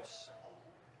spiritual gifts.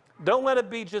 Don't let it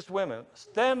be just women.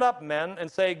 Stand up, men,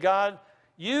 and say, God,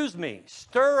 use me.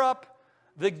 Stir up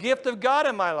the gift of God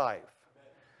in my life.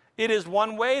 It is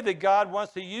one way that God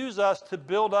wants to use us to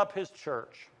build up his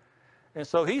church. And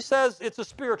so he says it's a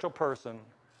spiritual person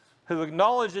who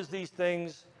acknowledges these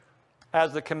things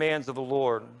as the commands of the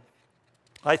Lord.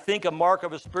 I think a mark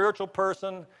of a spiritual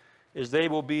person is they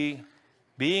will be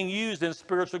being used in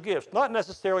spiritual gifts. Not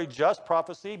necessarily just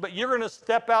prophecy, but you're going to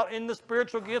step out in the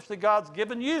spiritual gifts that God's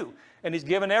given you. And he's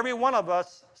given every one of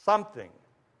us something.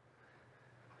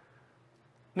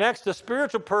 Next, a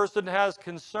spiritual person has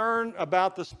concern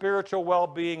about the spiritual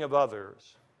well-being of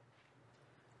others.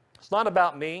 It's not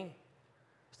about me.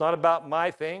 It's not about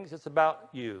my things. It's about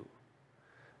you.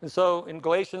 And so in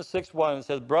Galatians 6:1 it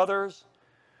says, brothers,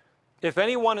 if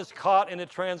anyone is caught in a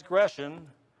transgression,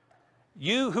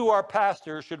 you who are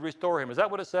pastors should restore him. Is that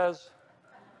what it says?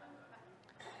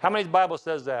 How many Bible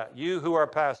says that? You who are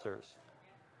pastors.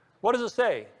 What does it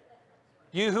say?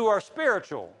 You who are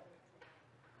spiritual.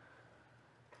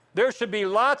 There should be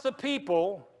lots of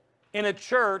people in a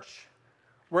church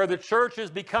where the church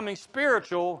is becoming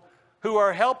spiritual who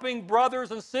are helping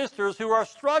brothers and sisters who are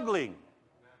struggling.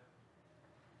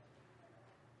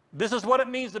 This is what it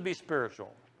means to be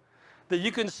spiritual. That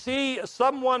you can see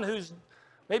someone who's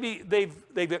maybe they've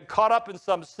got caught up in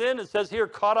some sin. It says here,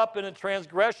 caught up in a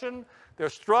transgression. They're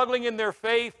struggling in their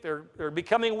faith. They're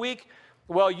becoming weak.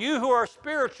 Well, you who are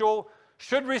spiritual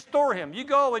should restore him. You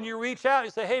go and you reach out and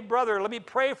you say, hey, brother, let me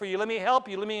pray for you. Let me help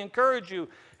you. Let me encourage you.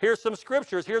 Here's some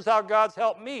scriptures. Here's how God's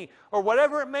helped me. Or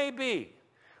whatever it may be.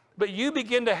 But you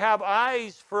begin to have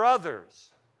eyes for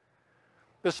others.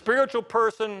 The spiritual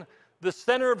person, the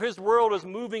center of his world is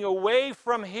moving away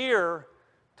from here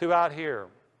to out here.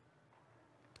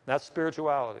 That's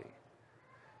spirituality.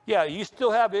 Yeah, you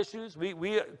still have issues.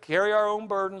 We carry our own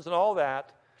burdens and all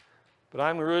that. But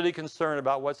I'm really concerned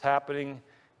about what's happening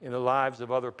in the lives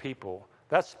of other people.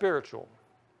 That's spiritual.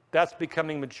 That's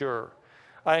becoming mature.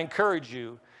 I encourage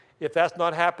you, if that's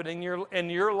not happening in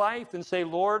your life, then say,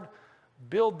 Lord,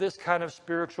 build this kind of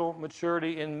spiritual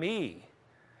maturity in me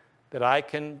that I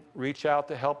can reach out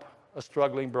to help a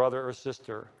struggling brother or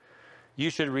sister. You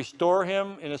should restore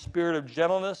him in a spirit of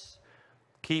gentleness.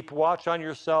 Keep watch on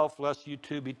yourself, lest you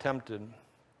too be tempted.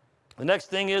 The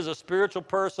next thing is a spiritual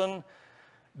person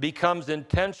becomes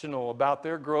intentional about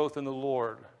their growth in the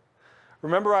Lord.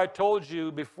 Remember, I told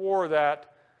you before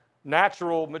that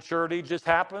natural maturity just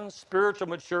happens. Spiritual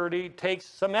maturity takes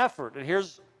some effort. And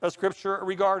here's a scripture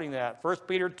regarding that. 1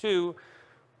 Peter 2,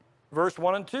 verse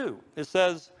 1 and 2. It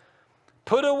says,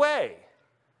 put away.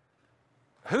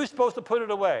 Who's supposed to put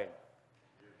it away?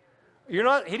 You're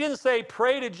not. He didn't say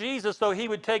pray to Jesus so he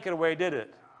would take it away, did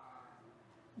it?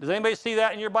 Does anybody see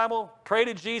that in your Bible? Pray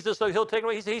to Jesus so he'll take it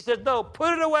away. He said, no,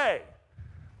 put it away.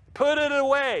 Put it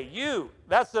away. You.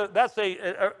 That's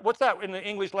a what's that in the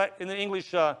English where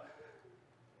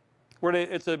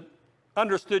it's a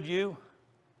understood you?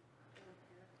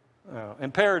 Oh,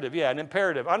 imperative, yeah, an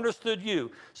imperative. Understood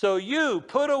you. So you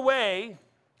put away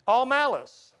all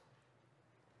malice.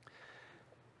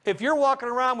 If you're walking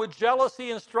around with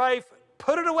jealousy and strife,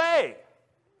 put it away.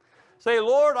 Say,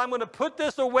 Lord, I'm going to put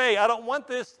this away. I don't want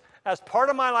this as part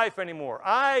of my life anymore.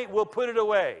 I will put it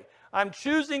away. I'm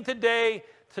choosing today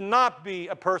to not be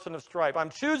a person of strife. I'm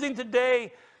choosing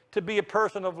today to be a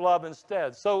person of love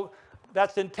instead. So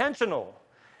that's intentional.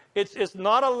 It's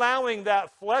not allowing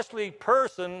that fleshly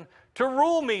person to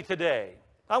rule me today.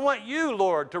 I want you,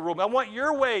 Lord, to rule me. I want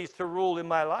your ways to rule in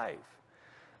my life.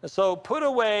 And so put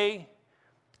away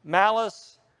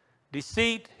malice,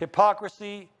 deceit,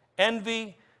 hypocrisy,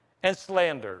 envy, and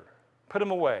slander. Put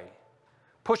them away.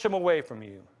 Push them away from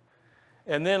you.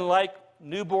 And then like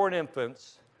newborn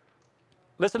infants,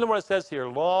 listen to what it says here.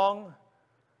 Long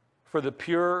for the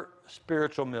pure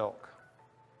spiritual milk.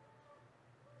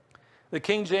 The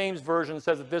King James Version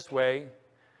says it this way.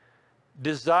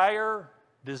 Desire,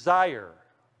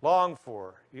 long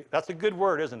for. That's a good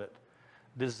word, isn't it?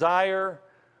 Desire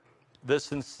the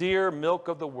sincere milk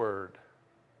of the word.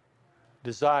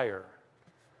 Desire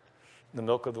the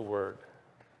milk of the word.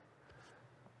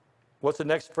 What's the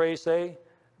next phrase say?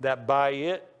 That by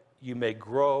it you may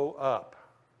grow up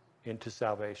into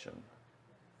salvation.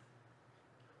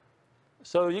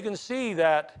 So you can see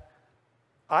that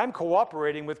I'm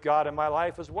cooperating with God in my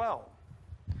life as well.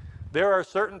 There are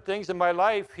certain things in my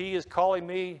life He is calling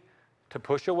me to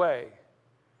push away.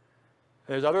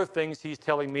 There's other things He's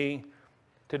telling me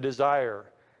to desire.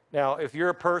 Now, if you're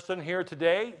a person here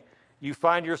today, you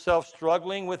find yourself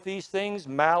struggling with these things,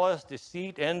 malice,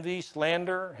 deceit, envy,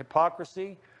 slander,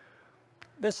 hypocrisy,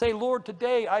 then say, Lord,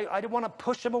 today I want to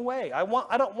push them away.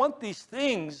 I don't want these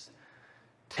things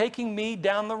taking me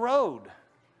down the road.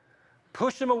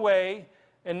 Push them away.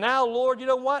 And now, Lord, you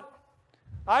know what?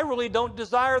 I really don't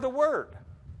desire the Word.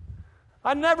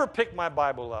 I never pick my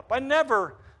Bible up. I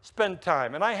never spend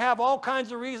time. And I have all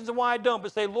kinds of reasons why I don't.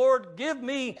 But say, Lord, give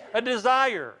me a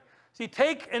desire. See,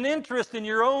 take an interest in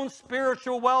your own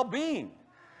spiritual well-being.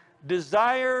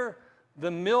 Desire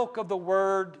the milk of the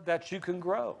Word that you can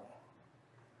grow.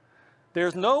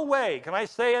 There's no way, can I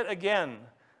say it again?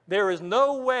 There is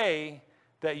no way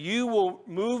that you will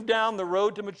move down the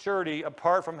road to maturity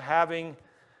apart from having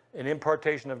an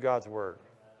impartation of God's Word.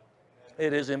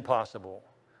 It is impossible.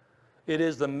 It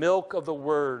is the milk of the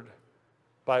Word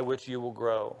by which you will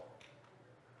grow.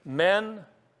 Men,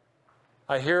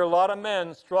 I hear a lot of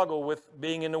men struggle with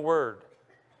being in the Word.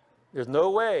 There is no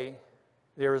way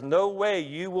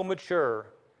you will mature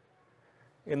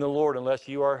in the Lord unless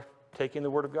you are taking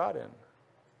the Word of God in.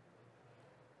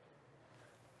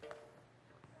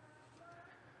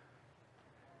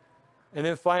 And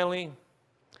then finally,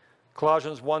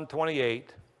 Colossians 1:28.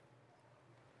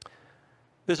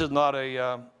 This is not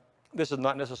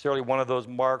necessarily one of those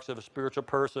marks of a spiritual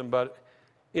person, but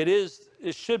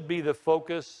it should be the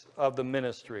focus of the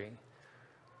ministry.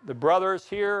 The brothers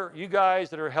here, you guys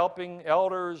that are helping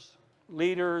elders,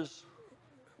 leaders,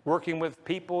 working with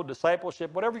people,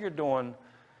 discipleship, whatever you're doing,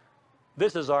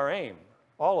 this is our aim,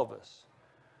 all of us.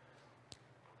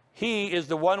 He is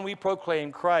the one we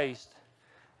proclaim, Christ,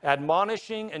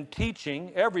 admonishing and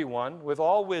teaching everyone with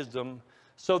all wisdom,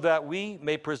 so that we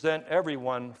may present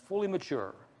everyone fully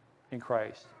mature in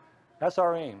Christ. That's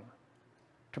our aim,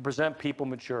 to present people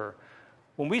mature.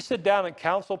 When we sit down and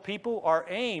counsel people, our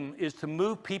aim is to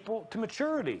move people to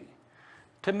maturity,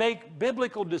 to make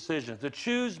biblical decisions, to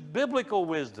choose biblical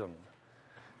wisdom,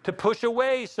 to push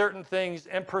away certain things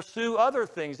and pursue other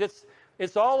things.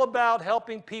 It's all about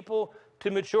helping people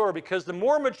to mature, because the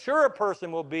more mature a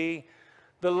person will be,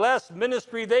 the less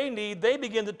ministry they need. They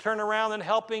begin to turn around and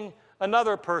helping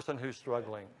another person who's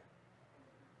struggling.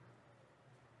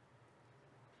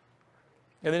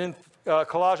 And then in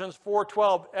Colossians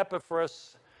 4:12,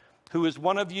 Epaphras, who is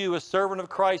one of you, a servant of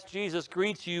Christ Jesus,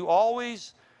 greets you,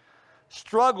 always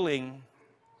struggling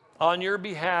on your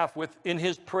behalf in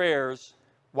his prayers.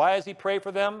 Why does he pray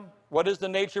for them? What is the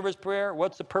nature of his prayer?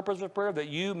 What's the purpose of prayer? That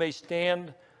you may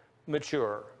stand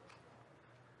mature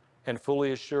and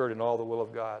fully assured in all the will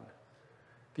of God.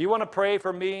 If you want to pray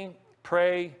for me,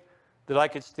 pray that I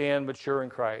could stand mature in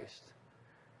Christ.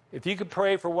 If you could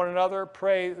pray for one another,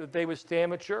 pray that they would stand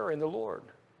mature in the Lord.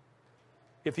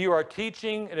 If you are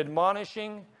teaching and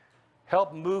admonishing,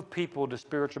 help move people to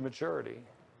spiritual maturity.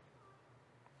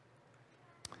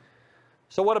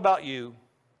 So what about you?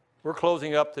 We're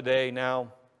closing up today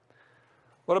now.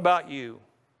 What about you?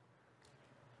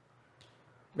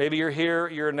 Maybe you're here,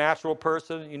 you're a natural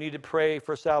person, you need to pray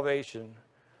for salvation.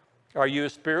 Are you a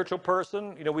spiritual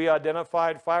person? You know, we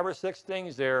identified 5 or 6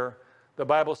 things there. The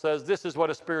Bible says this is what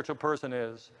a spiritual person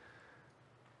is.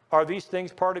 Are these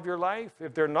things part of your life?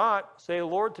 If they're not, say,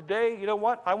 Lord, today, you know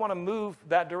what? I want to move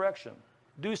that direction.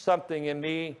 Do something in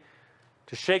me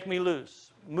to shake me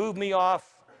loose. Move me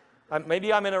off.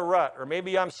 Maybe I'm in a rut, or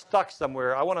maybe I'm stuck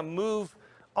somewhere. I want to move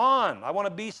on. I want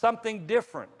to be something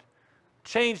different.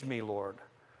 Change me, Lord.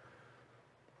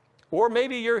 Or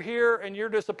maybe you're here and you're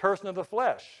just a person of the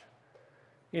flesh.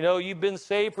 You know, you've been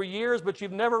saved for years, but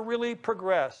you've never really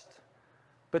progressed.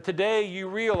 But today you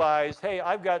realize, hey,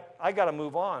 I got to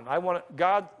move on. I want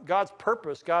God's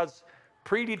purpose, God's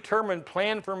predetermined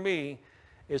plan for me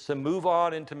is to move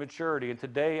on into maturity. And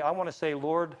today I want to say,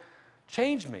 Lord,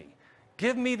 change me.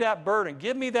 Give me that burden.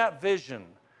 Give me that vision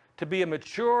to be a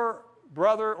mature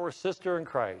brother or sister in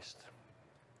Christ.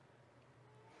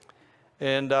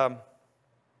 And I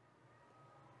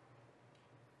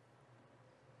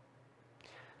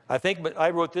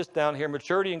wrote this down here.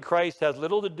 Maturity in Christ has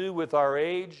little to do with our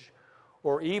age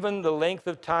or even the length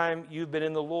of time you've been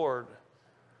in the Lord.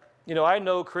 You know, I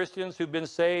know Christians who've been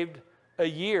saved a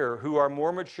year who are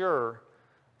more mature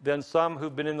than some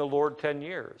who've been in the Lord 10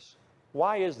 years.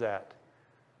 Why is that?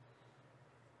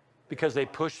 Because they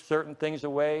push certain things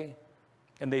away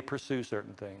and they pursue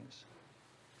certain things.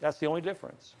 That's the only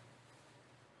difference.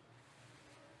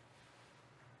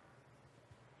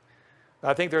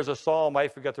 I think there's a psalm, I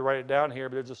forgot to write it down here,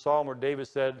 but there's a psalm where David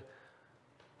said,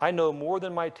 I know more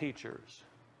than my teachers.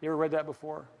 You ever read that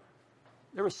before?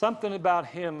 There was something about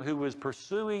him who was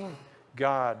pursuing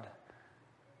God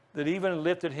that even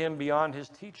lifted him beyond his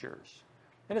teachers.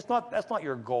 And that's not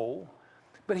your goal,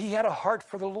 but he had a heart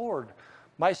for the Lord.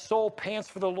 My soul pants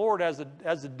for the Lord as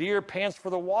the deer pants for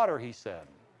the water, he said.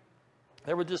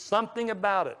 There was just something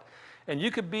about it. And you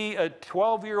could be a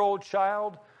 12-year-old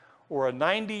child or a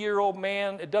 90-year-old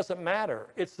man, it doesn't matter.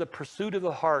 It's the pursuit of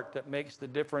the heart that makes the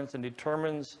difference and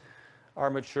determines our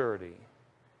maturity.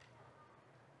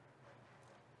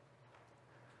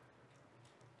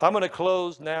 I'm going to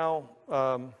close now.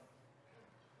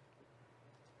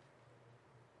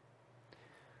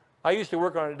 I used to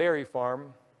work on a dairy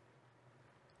farm,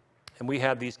 and we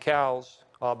had these cows,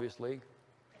 obviously.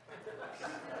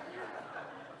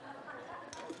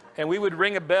 And we would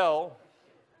ring a bell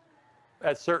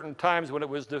at certain times when it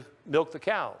was to milk the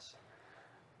cows.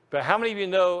 But how many of you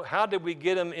know, how did we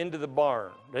get them into the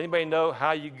barn? Does anybody know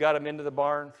how you got them into the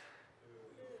barn?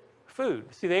 Food.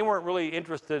 See, they weren't really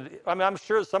interested. I mean, I'm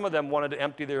sure some of them wanted to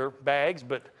empty their bags,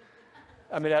 but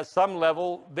I mean, at some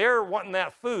level, they're wanting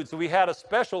that food. So we had a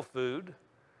special food.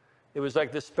 It was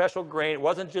like this special grain. It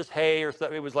wasn't just hay or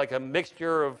something. It was like a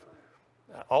mixture of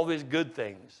all these good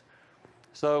things.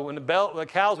 So when the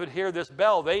cows would hear this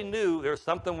bell, they knew there was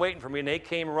something waiting for me, and they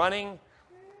came running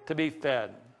to be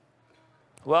fed.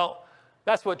 Well,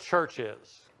 that's what church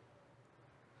is.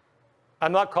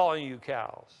 I'm not calling you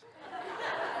cows.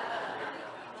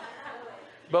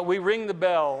 But we ring the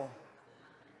bell.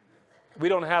 We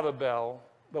don't have a bell,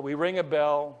 but we ring a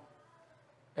bell,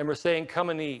 and we're saying, come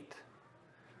and eat.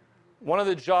 One of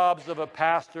the jobs of a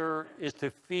pastor is to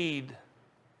feed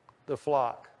the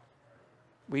flock.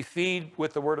 We feed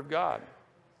with the Word of God.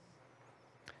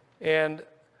 And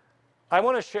I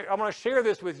want to share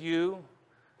this with you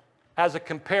as a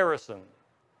comparison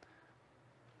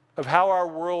of how our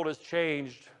world has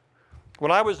changed.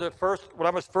 When I was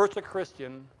first a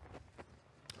Christian,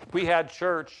 we had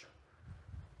church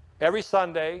every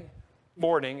Sunday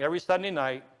morning, every Sunday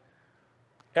night,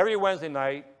 every Wednesday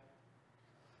night,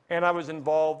 and I was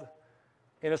involved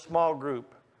in a small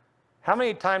group. How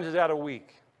many times is that a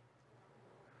week?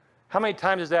 How many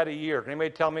times is that a year? Can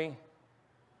anybody tell me?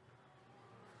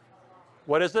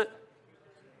 What is it?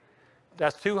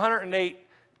 That's 208.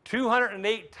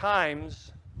 208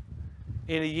 times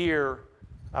in a year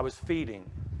I was feeding.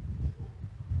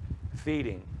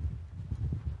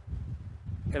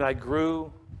 And I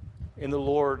grew in the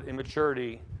Lord in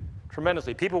maturity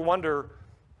tremendously. People wonder,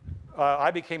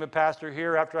 I became a pastor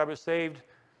here after I was saved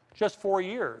just 4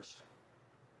 years.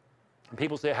 And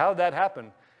people say, how did that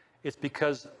happen? It's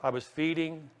because I was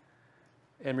feeding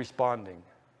and responding.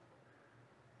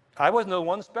 I was no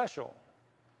one special,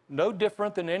 no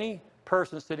different than any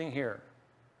person sitting here.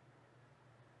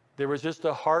 There was just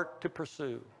a heart to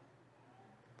pursue.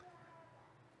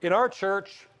 In our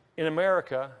church in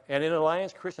America and in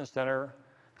Alliance Christian Center,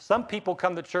 some people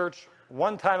come to church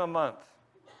one time a month.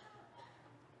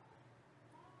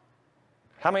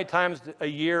 How many times a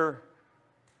year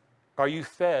are you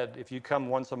fed if you come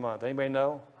once a month? Anybody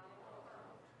know?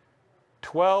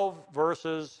 12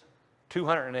 versus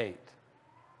 208.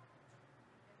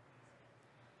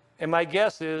 And my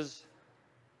guess is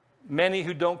many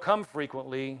who don't come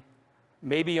frequently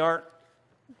maybe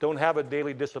don't have a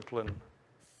daily discipline. Do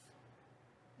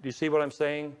you see what I'm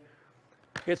saying?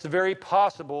 It's very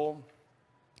possible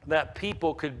that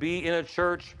people could be in a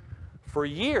church for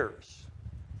years.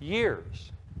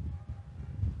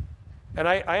 And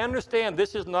I understand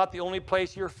this is not the only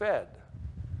place you're fed,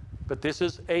 but this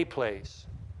is a place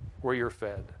where you're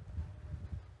fed.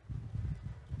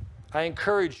 I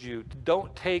encourage you to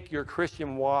don't take your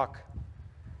Christian walk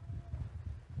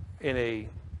in a,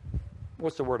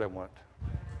 what's the word I want?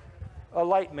 A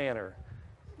light manner.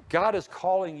 God is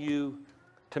calling you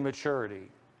to maturity.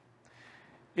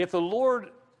 If the Lord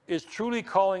is truly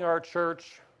calling our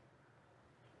church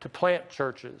to plant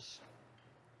churches,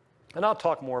 and I'll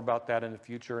talk more about that in the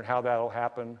future and how that'll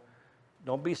happen.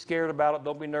 Don't be scared about it.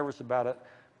 Don't be nervous about it.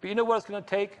 But you know what it's going to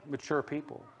take? Mature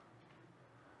people.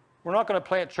 We're not going to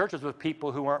plant churches with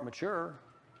people who aren't mature.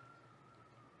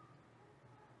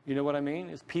 You know what I mean?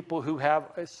 It's people who have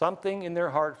something in their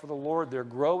heart for the Lord. They're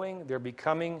growing. They're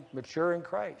becoming mature in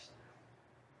Christ.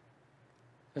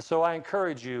 And so I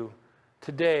encourage you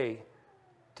today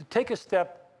to take a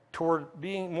step toward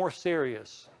being more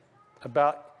serious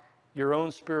about your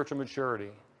own spiritual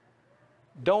maturity.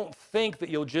 Don't think that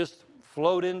you'll just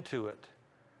float into it.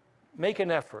 Make an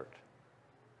effort.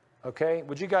 Okay?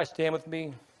 Would you guys stand with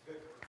me?